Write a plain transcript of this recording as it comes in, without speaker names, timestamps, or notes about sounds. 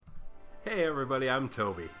Hey everybody, I'm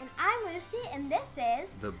Toby. And I'm Lucy, and this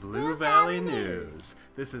is The Blue Valley News.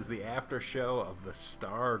 This is the after show of the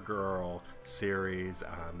Stargirl series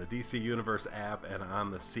on the DC Universe app and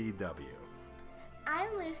on the CW.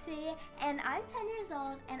 I'm Lucy, and I'm 10 years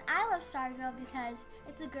old, and I love Stargirl because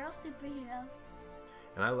it's a girl superhero.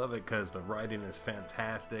 And I love it because the writing is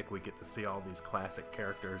fantastic. We get to see all these classic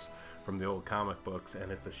characters from the old comic books,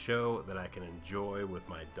 and it's a show that I can enjoy with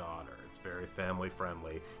my daughter. It's very family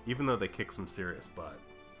friendly, even though they kick some serious butt.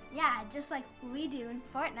 Yeah, just like we do in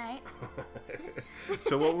Fortnite.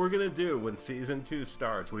 So what we're going to do when Season 2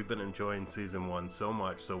 starts, we've been enjoying Season 1 so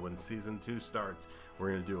much, so when Season 2 starts, we're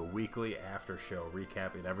going to do a weekly after show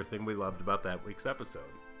recapping everything we loved about that week's episode.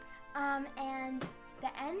 And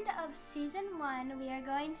the end of Season 1, we are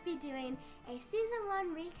going to be doing a Season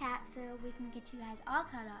 1 recap so we can get you guys all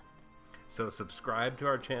caught up. So subscribe to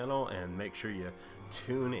our channel and make sure you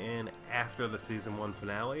tune in after the Season 1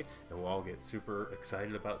 finale, and we'll all get super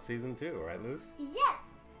excited about Season 2, right, Luce? Yes!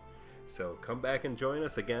 So come back and join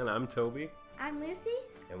us again. I'm Toby. I'm Lucy.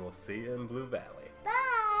 And we'll see you in Blue Valley.